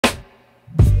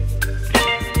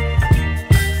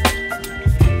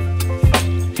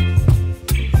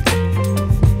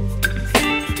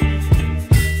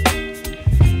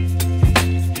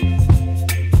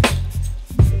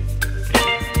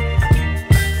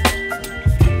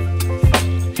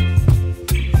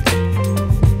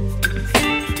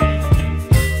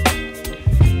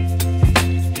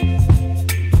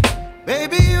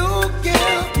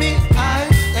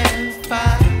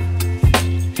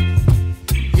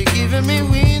giving me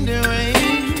wind and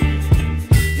rain.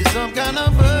 You're some kind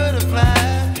of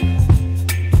butterfly.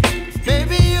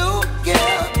 Baby, you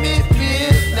give me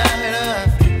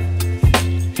midnight.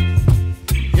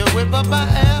 You whip up my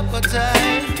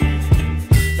appetite.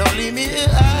 Don't leave me here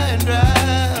high and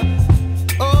dry.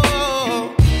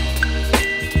 Oh,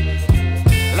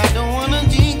 well, I don't wanna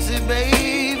jinx it,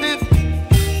 baby,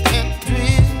 and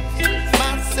twist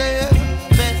myself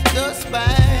at the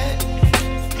spine.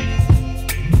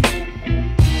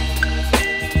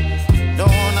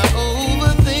 Don't wanna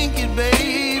overthink it,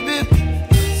 baby.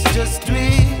 It's just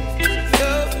twist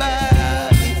your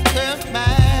body and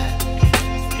mine.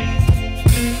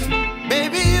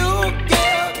 Baby, you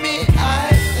give me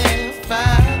ice and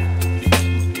fire.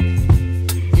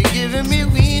 You're giving me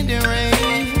wind and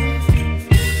rain.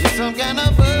 You're some kind of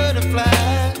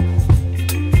butterfly.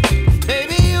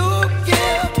 Baby, you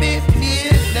give me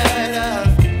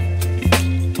midnight.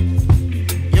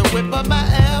 You whip up my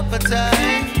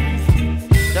appetite.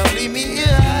 Don't leave me here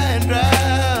high and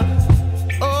dry.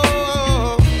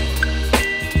 Oh,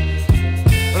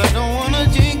 but I don't wanna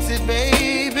jinx it,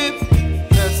 baby.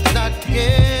 Let's not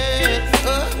get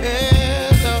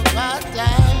ahead of my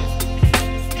time.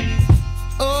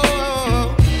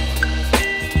 Oh,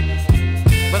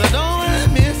 but I don't wanna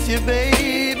miss you,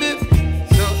 baby.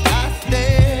 So I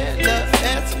stand up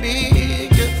and speak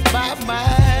just my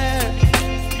mind.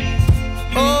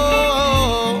 Oh.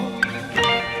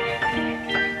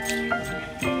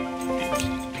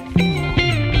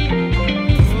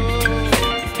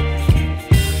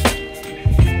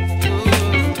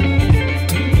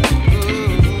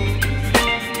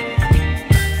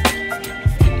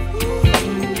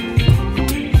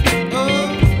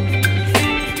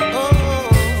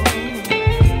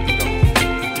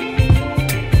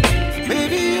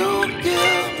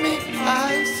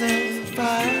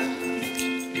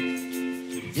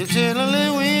 You're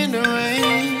chilling wind and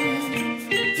rain.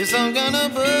 You're some kind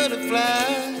of butterfly.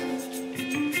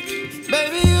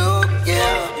 Baby, you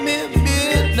give me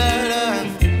midnight.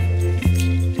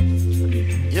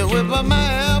 You whip up my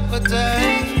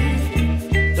appetite.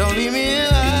 Don't leave me